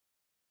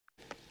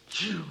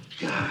You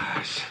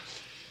guys,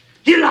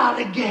 you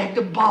lollygag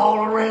the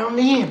ball around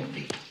the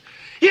infield.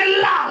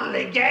 You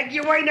lollygag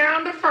your way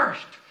down to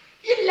first.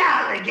 You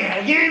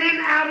lollygag in and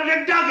out of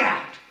the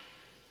dugout.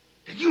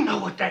 Do you know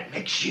what that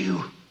makes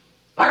you,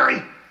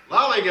 Larry?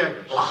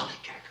 Lollygaggers. Lollygaggers.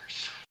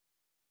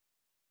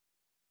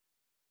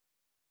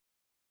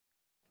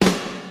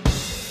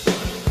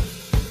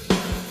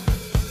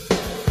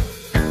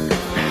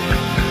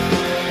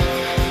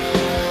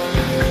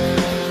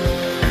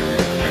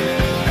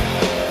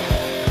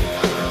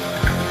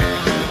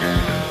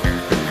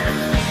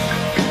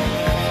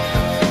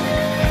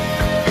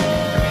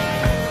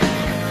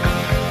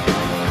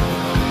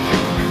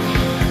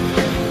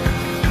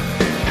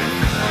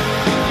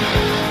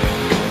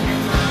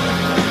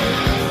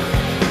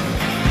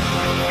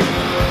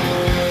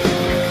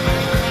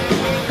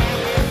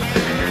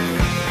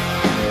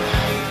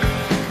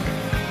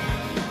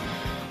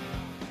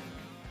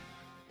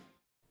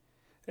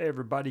 Hey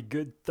everybody,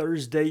 good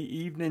Thursday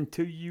evening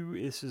to you.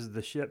 This is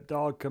the Shep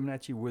Dog coming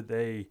at you with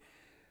a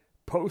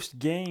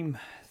post-game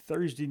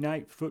Thursday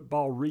night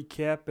football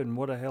recap, and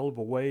what a hell of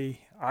a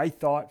way I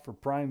thought for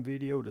Prime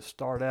Video to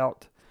start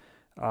out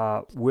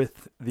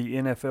with the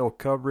NFL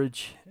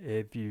coverage.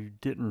 If you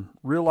didn't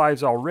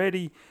realize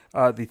already,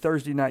 the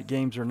Thursday night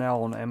games are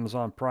now on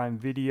Amazon Prime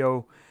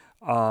Video.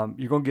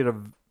 You're going to get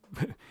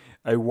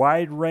a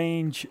wide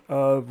range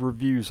of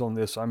reviews on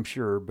this, I'm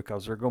sure,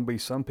 because there are going to be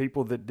some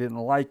people that didn't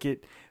like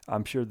it.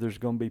 I'm sure there's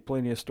going to be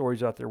plenty of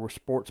stories out there where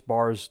sports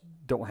bars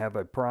don't have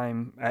a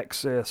Prime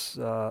Access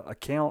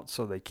account,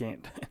 so they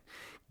can't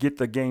get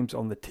the games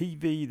on the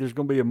TV. There's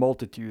going to be a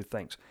multitude of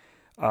things.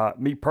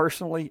 Me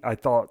personally, I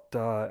thought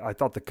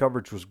the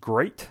coverage was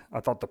great. I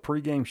thought the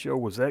pregame show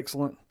was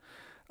excellent.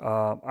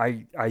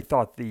 I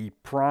thought the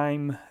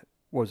Prime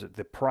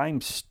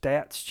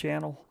Stats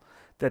channel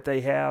that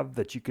they have,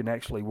 that you can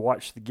actually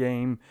watch the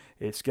game.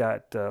 It's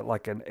got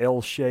like an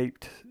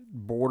L-shaped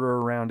border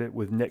around it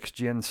with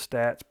next-gen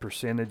stats,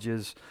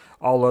 percentages,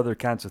 all other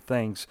kinds of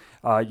things.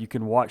 You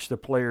can watch the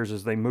players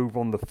as they move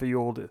on the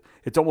field.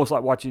 It's almost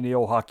like watching the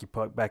old hockey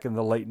puck back in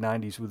the late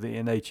 90s with the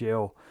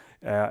NHL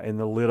and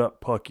the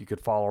lit-up puck you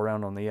could follow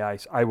around on the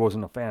ice. I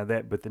wasn't a fan of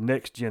that, but the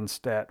next-gen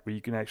stat where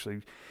you can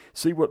actually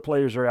see what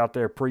players are out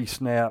there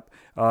pre-snap.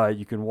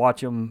 You can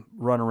watch them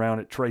run around.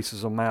 It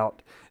traces them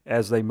out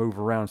as they move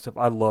around and stuff.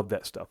 I love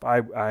that stuff.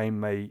 I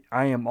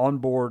am on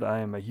board. I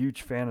am a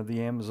huge fan of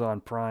the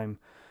Amazon Prime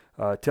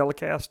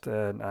telecast,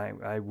 and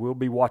I will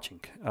be watching.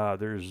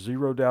 There's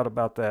zero doubt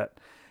about that.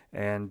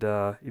 And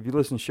if you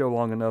listen to the show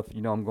long enough,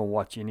 you know I'm going to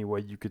watch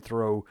anyway. You could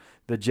throw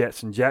the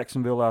Jets in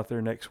Jacksonville out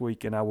there next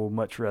week, and I will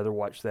much rather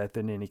watch that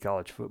than any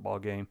college football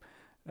game.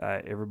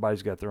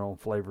 Everybody's got their own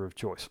flavor of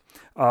choice.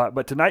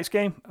 But tonight's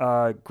game,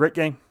 great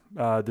game.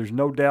 There's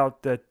no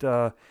doubt that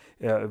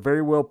a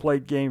very well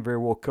played game, very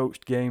well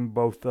coached game.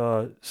 Both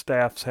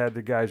staffs had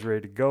the guys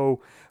ready to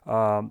go.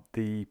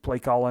 The play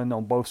calling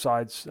on both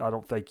sides, I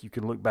don't think you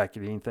can look back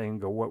at anything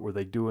and go, what were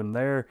they doing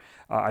there?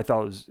 I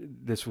thought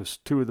this was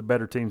two of the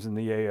better teams in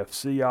the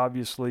AFC,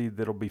 obviously,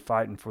 that'll be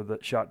fighting for the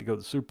shot to go to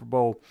the Super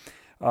Bowl,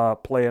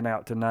 playing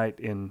out tonight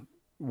in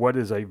what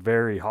is a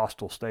very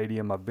hostile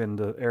stadium. I've been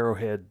to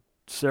Arrowhead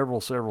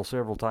several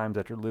times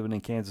after living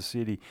in Kansas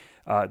City.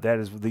 That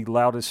is the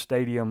loudest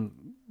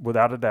stadium,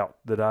 without a doubt,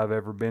 that I've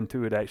ever been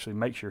to. It actually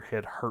makes your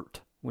head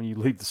hurt when you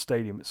leave the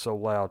stadium. It's so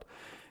loud.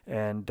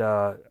 And,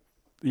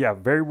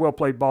 very well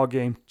played ball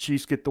game.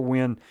 Chiefs get the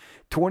win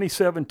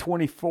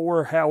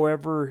 27-24.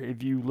 However,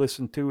 if you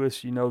listen to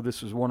us, you know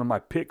this was one of my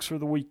picks for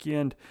the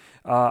weekend.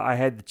 I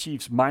had the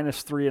Chiefs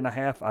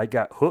 -3.5. I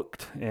got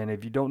hooked. And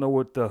if you don't know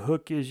what the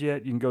hook is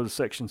yet, you can go to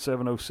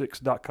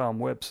section706.com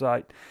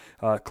website.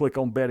 Click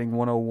on Betting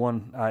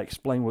 101. I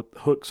explain what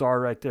hooks are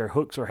right there.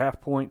 Hooks are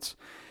half points.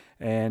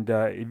 And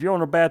if you're on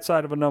the bad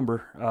side of a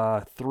number,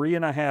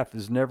 3.5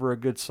 is never a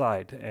good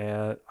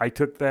side. I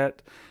took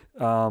that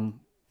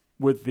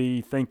with the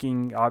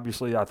thinking,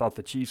 obviously, I thought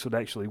the Chiefs would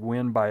actually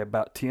win by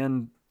about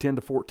 10 to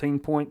 14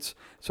 points.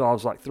 So I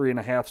was like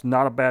 3.5 is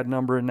not a bad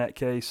number in that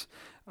case.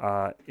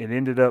 It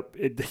ended up,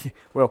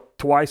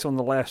 twice on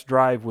the last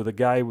drive with a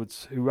guy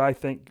who I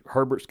think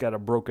Herbert's got a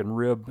broken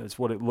rib. That's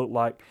what it looked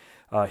like.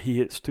 He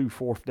hits 2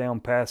 fourth down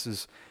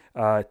passes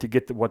to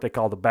get what they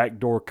call the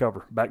backdoor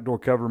cover. Backdoor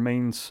cover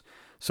means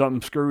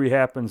something screwy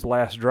happens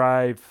last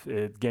drive.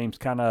 The game's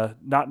kind of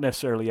not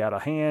necessarily out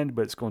of hand,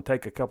 but it's going to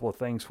take a couple of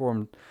things for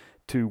them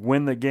to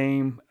win the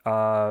game.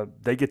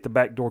 They get the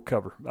backdoor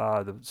cover.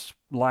 The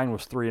line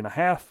was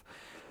 3.5.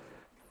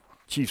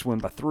 Chiefs win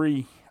by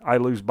 3. I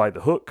lose by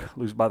the hook,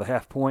 lose by the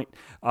half point.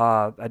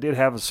 I did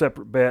have a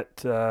separate bet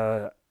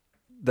that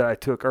I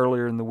took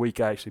earlier in the week.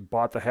 I actually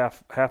bought the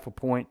half a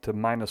point to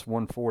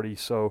 -140.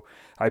 So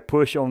I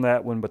push on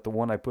that one, but the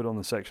one I put on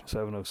the Section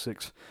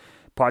 706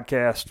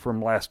 podcast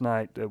from last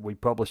night that we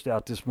published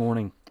out this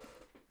morning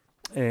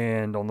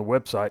and on the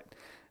website,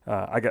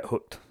 I got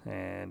hooked,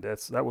 and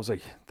that was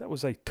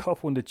a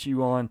tough one to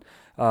chew on.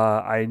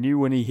 I knew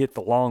when he hit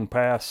the long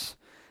pass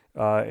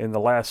in the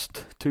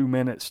last 2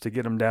 minutes to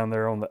get him down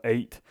there on the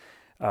 8,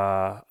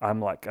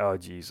 I'm like, oh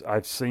geez,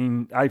 I've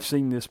seen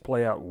this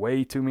play out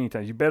way too many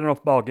times. You bet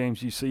enough ball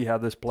games, you see how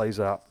this plays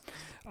out.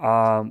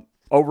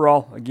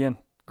 Overall, again,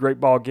 great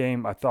ball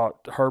game. I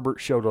thought Herbert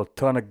showed a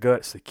ton of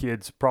guts. The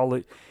kid's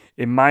probably,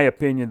 in my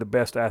opinion, the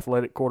best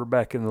athletic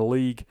quarterback in the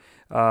league.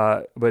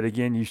 But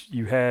again,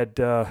 you got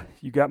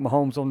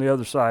Mahomes on the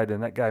other side,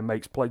 and that guy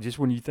makes plays. Just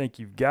when you think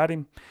you've got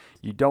him,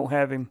 you don't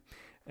have him,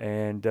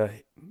 and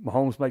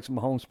Mahomes makes a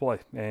Mahomes play.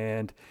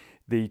 And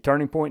the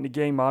turning point in the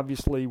game,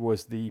 obviously,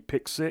 was the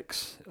pick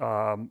six,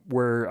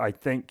 where I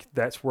think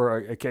that's where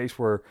a case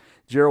where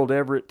Gerald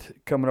Everett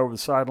coming over the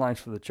sidelines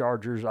for the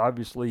Chargers,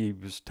 obviously he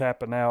was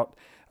tapping out,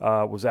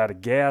 was out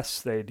of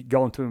gas. They'd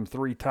gone to him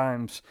 3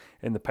 times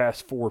in the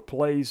past 4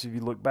 plays, if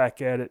you look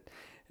back at it.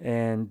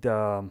 And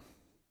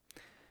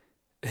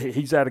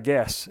he's out of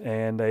gas,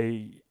 and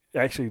they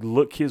actually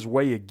look his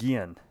way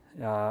again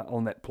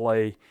on that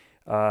play.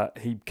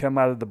 He come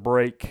out of the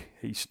break,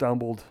 he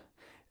stumbled,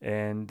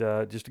 and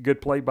just a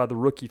good play by the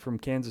rookie from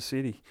Kansas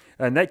City.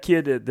 And that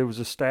kid, there was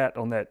a stat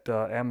on that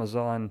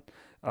Amazon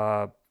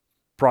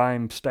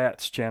Prime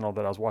Stats channel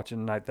that I was watching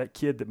tonight. That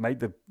kid that made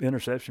the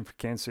interception for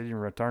Kansas City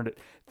and returned it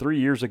 3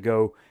 years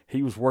ago,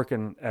 he was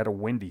working at a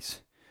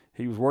Wendy's.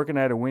 He was working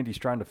at a Wendy's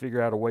trying to figure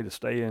out a way to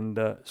stay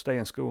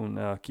in school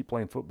and keep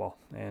playing football.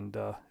 And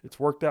it's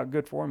worked out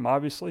good for him,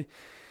 obviously.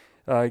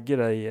 Get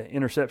a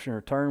interception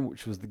return,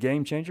 which was the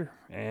game changer.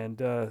 And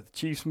the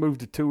Chiefs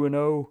moved to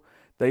 2-0.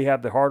 They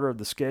have the harder of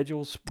the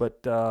schedules,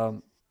 but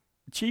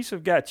Chiefs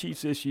have got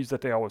Chiefs issues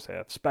that they always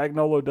have.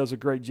 Spagnuolo does a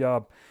great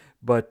job,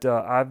 but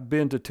I've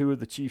been to 2 of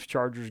the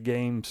Chiefs-Chargers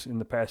games in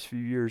the past few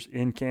years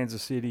in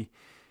Kansas City,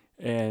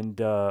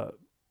 and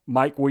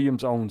Mike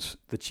Williams owns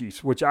the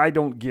Chiefs, which I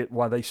don't get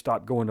why they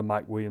stopped going to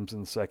Mike Williams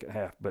in the second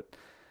half. But,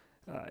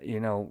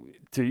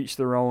 to each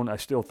their own. I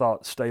still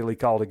thought Staley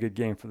called a good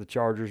game for the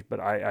Chargers, but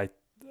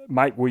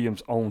Mike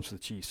Williams owns the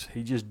Chiefs.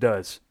 He just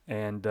does.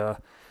 And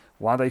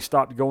why they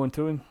stopped going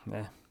to him,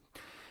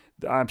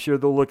 I'm sure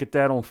they'll look at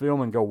that on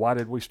film and go, why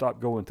did we stop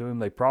going to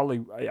him?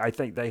 I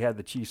think they had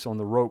the Chiefs on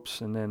the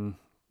ropes, and then,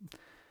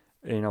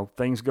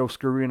 things go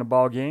screwy in a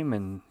ball game,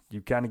 and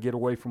you kind of get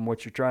away from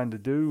what you're trying to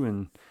do,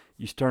 and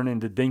you turn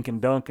into dink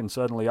and dunk, and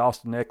suddenly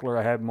Austin Eckler,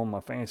 I have him on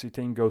my fantasy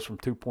team, goes from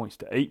 2 points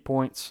to 8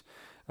 points.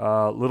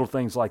 Little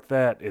things like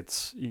that.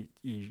 It's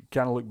you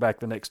kind of look back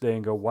the next day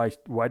and go, why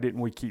didn't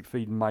we keep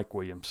feeding Mike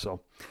Williams? So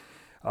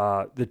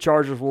the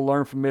Chargers will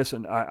learn from this,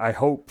 and I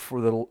hope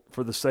for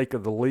the sake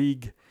of the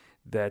league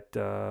that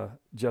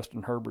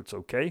Justin Herbert's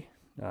okay.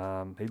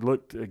 He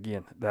looked,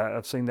 again,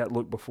 I've seen that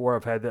look before.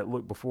 I've had that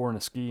look before in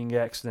a skiing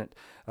accident.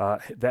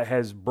 That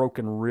has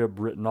broken rib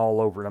written all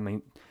over it. I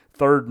mean,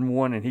 3rd and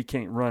 1, and he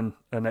can't run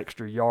an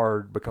extra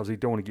yard because he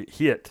don't want to get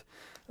hit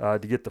to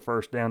get the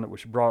first down, that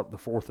which brought the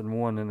 4th and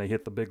 1, and they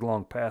hit the big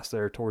long pass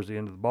there towards the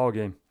end of the ball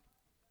game.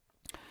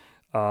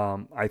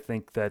 I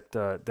think that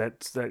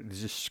that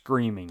is just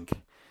screaming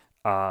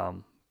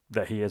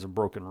that he has a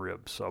broken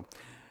rib. So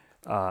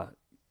I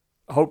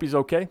hope he's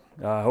okay.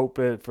 I hope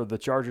for the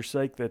Chargers'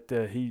 sake that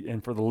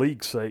and for the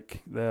league's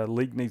sake, the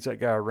league needs that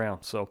guy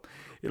around. So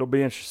it'll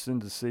be interesting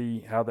to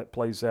see how that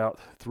plays out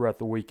throughout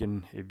the week.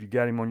 And if you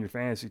got him on your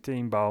fantasy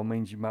team, by all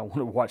means, you might want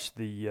to watch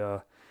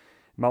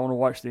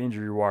the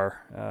injury wire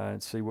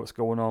and see what's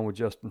going on with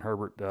Justin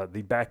Herbert.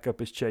 The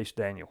backup is Chase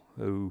Daniel,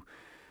 who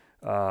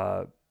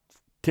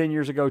 10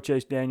 years ago,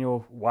 Chase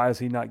Daniel, why is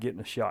he not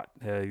getting a shot?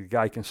 The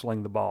guy can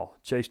sling the ball.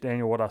 Chase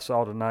Daniel, what I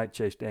saw tonight,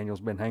 Chase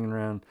Daniel's been hanging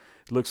around.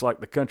 It looks like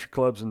the country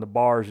clubs and the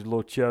bars. He's a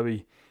little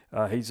chubby.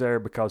 He's there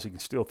because he can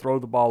still throw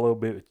the ball a little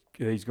bit.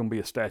 He's going to be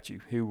a statue.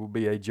 He will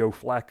be a Joe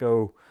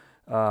Flacco,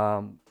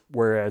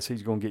 whereas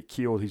he's going to get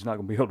killed. He's not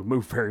going to be able to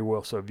move very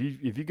well. So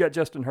if you got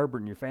Justin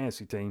Herbert in your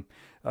fantasy team,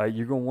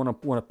 you're going to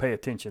want to pay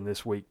attention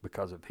this week,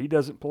 because if he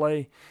doesn't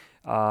play,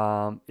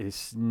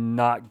 it's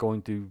not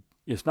going to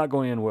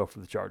end well for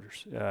the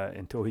Chargers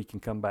until he can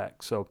come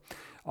back. So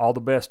all the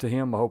best to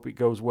him. I hope it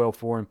goes well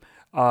for him.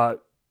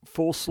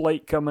 Full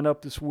slate coming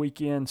up this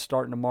weekend,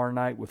 starting tomorrow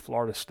night with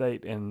Florida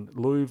State and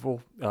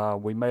Louisville.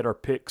 We made our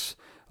picks.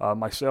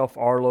 Myself,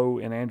 Arlo,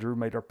 and Andrew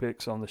made our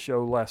picks on the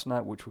show last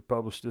night, which we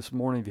published this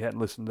morning. If you hadn't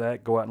listened to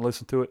that, go out and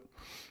listen to it.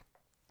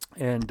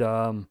 And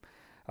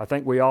I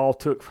think we all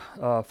took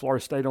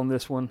Florida State on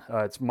this one.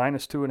 It's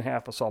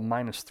 -2.5. I saw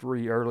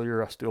 -3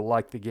 earlier. I still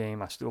like the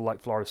game. I still like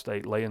Florida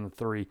State laying the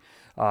 3.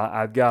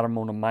 I've got them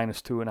on a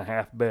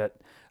 -2.5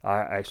 bet.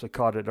 I actually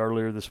caught it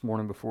earlier this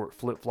morning before it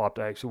flip-flopped.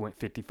 I actually went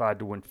 55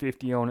 to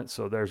 150 on it.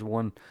 So there's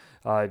one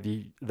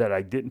that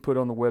I didn't put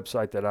on the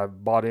website that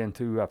I've bought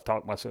into. I've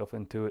talked myself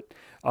into it.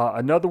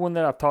 Another one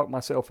that I've talked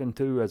myself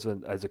into as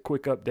a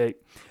quick update,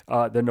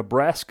 the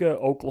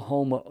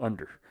Nebraska-Oklahoma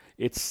under.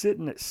 It's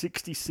sitting at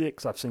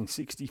 66. I've seen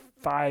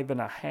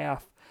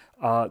 65.5.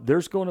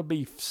 There's going to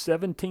be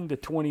 17 to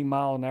 20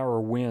 mile an hour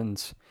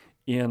winds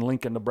in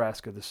Lincoln,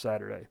 Nebraska this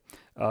Saturday.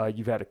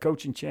 You've had a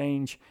coaching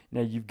change.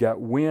 Now you've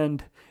got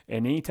wind.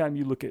 And anytime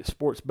you look at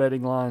sports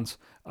betting lines,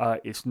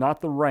 it's not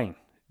the rain.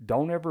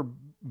 Don't ever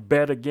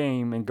bet a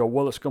game and go,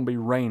 well, it's going to be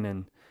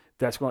raining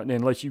that's going,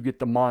 unless you get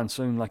the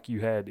monsoon like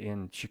you had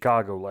in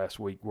Chicago last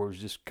week, where it was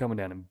just coming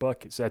down in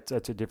buckets. That's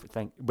a different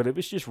thing. But if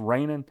it's just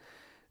raining,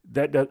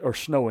 or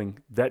snowing,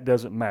 that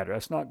doesn't matter.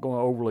 That's not going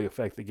to overly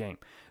affect the game.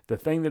 The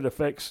thing that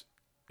affects,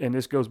 and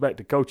this goes back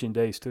to coaching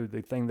days too,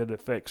 the thing that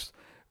affects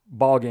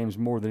ball games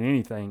more than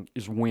anything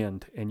is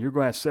wind. And you're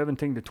going to have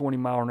 17 to 20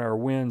 mile an hour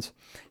winds.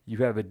 You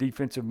have a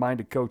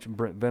defensive-minded coach in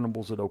Brent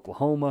Venables at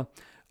Oklahoma.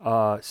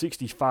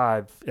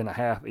 65 and a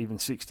half, even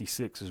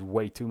 66 is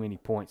way too many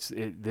points.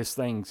 This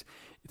thing's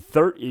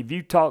if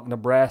you talk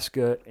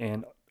Nebraska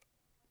and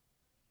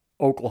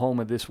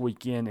Oklahoma this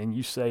weekend and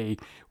you say,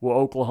 well,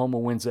 Oklahoma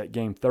wins that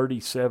game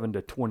 37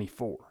 to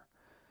 24.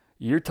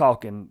 You're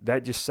talking,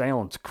 that just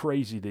sounds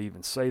crazy to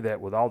even say that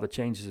with all the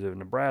changes of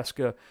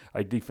Nebraska,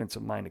 a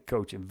defensive-minded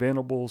coach in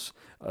Venables,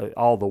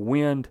 all the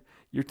wind.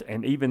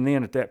 And even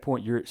then, at that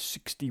point, you're at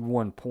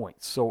 61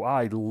 points. So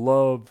I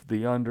love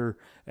the under,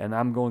 and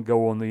I'm going to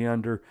go on the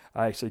under.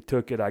 I actually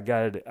took it. I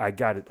got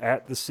it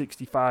at the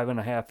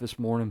 65.5 this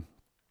morning.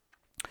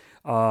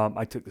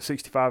 I took the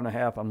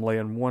 65.5. I'm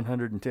laying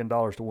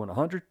 $110 to win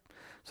 100.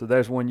 So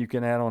there's one you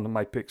can add on to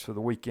my picks for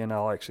the weekend.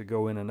 I'll actually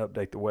go in and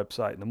update the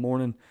website in the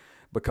morning.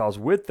 Because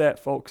with that,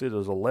 folks, it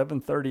is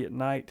 11:30 at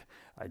night.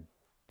 I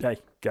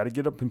got to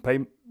get up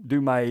and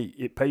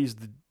it pays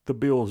the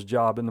bills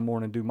job in the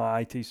morning, do my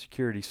IT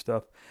security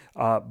stuff.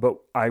 But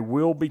I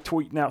will be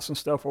tweeting out some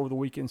stuff over the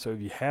weekend. So if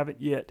you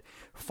haven't yet,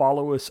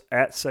 follow us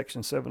at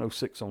Section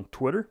 706 on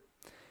Twitter.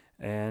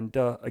 And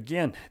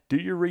again, do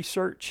your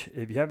research.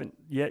 If you haven't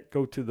yet,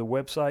 go to the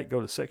website,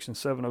 go to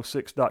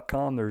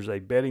section706.com. There's a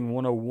Betting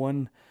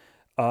 101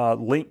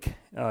 link.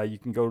 You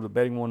can go to the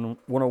Betting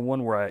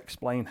 101 where I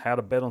explain how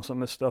to bet on some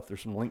of this stuff.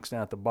 There's some links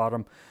down at the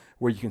bottom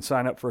where you can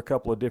sign up for a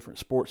couple of different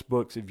sports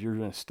books if you're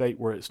in a state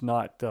where it's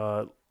not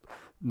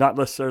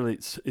necessarily,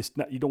 it's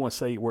not, you don't want to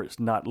say where it's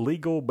not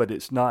legal, but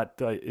it's not,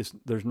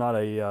 there's not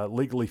a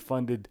legally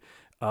funded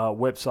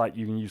website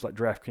you can use like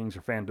DraftKings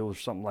or FanDuel or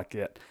something like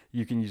that.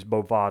 You can use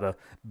Bovada,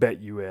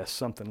 BetUS,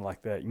 something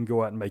like that. You can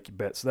go out and make your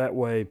bets that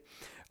way.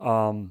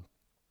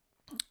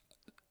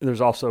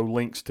 There's also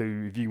links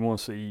to, if you want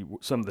to see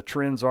what some of the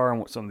trends are and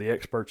what some of the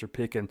experts are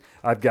picking,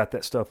 I've got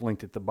that stuff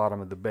linked at the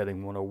bottom of the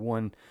Betting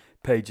 101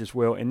 page as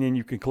well. And then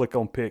you can click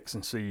on picks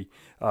and see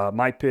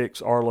my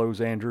picks, Arlo's,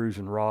 Andrew's,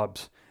 and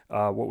Rob's,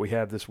 what we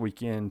have this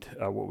weekend,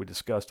 what we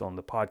discussed on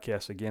the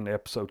podcast. Again, the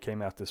episode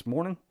came out this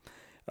morning,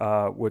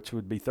 which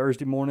would be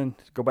Thursday morning.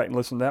 Go back and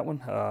listen to that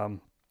one.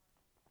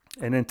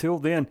 And until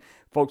then,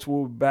 folks,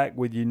 we'll be back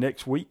with you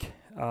next week.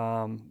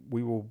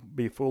 We will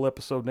be a full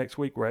episode next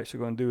week. We're actually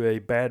going to do a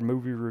bad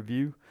movie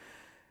review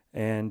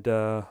and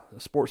a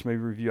sports movie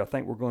review. I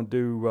think we're going to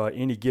do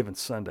Any Given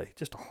Sunday.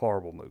 Just a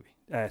horrible movie.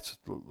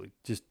 Absolutely.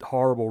 Just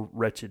horrible,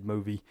 wretched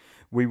movie.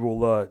 We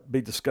will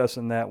be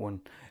discussing that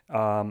one.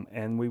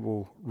 And we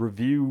will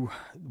review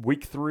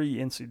Week 3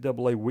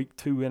 NCAA, Week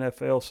 2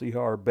 NFL, see how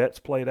our bets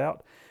played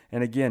out.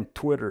 And again,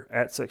 Twitter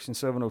at Section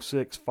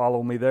 706.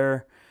 Follow me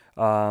there.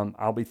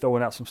 I'll be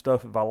throwing out some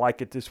stuff if I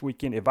like it this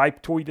weekend. If I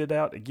tweet it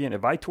out,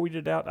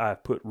 I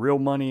put real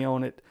money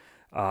on it.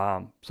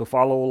 So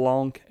follow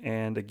along.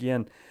 And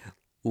again,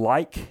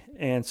 like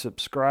and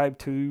subscribe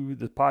to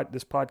this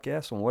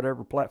podcast on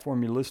whatever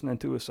platform you're listening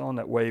to us on.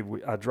 That way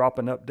I drop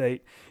an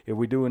update. If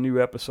we do a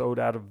new episode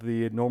out of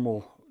the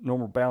normal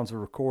bounds of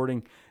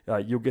recording,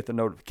 you'll get the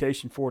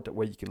notification for it. That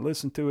way you can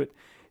listen to it.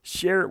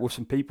 Share it with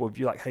some people if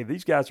you're like, hey,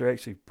 these guys are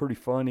actually pretty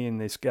funny,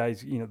 and these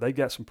guys, they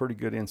got some pretty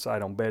good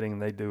insight on betting,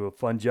 and they do a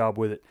fun job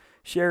with it.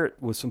 Share it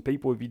with some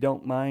people if you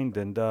don't mind,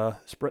 and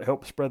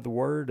help spread the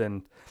word.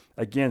 And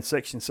again,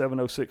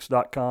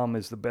 section706.com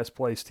is the best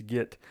place to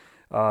get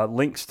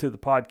links to the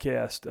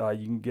podcast.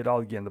 You can get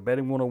the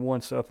Betting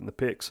 101 stuff and the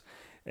picks.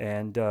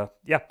 And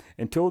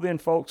until then,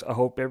 folks, I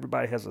hope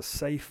everybody has a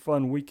safe,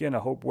 fun weekend. I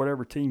hope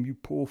whatever team you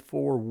pull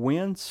for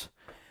wins.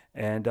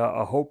 And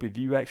I hope if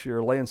you actually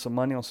are laying some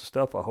money on some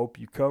stuff, I hope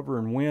you cover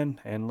and win.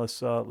 And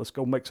let's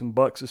go make some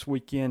bucks this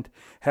weekend.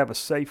 Have a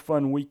safe,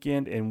 fun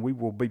weekend, and we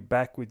will be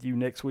back with you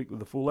next week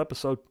with a full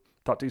episode.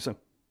 Talk to you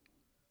soon.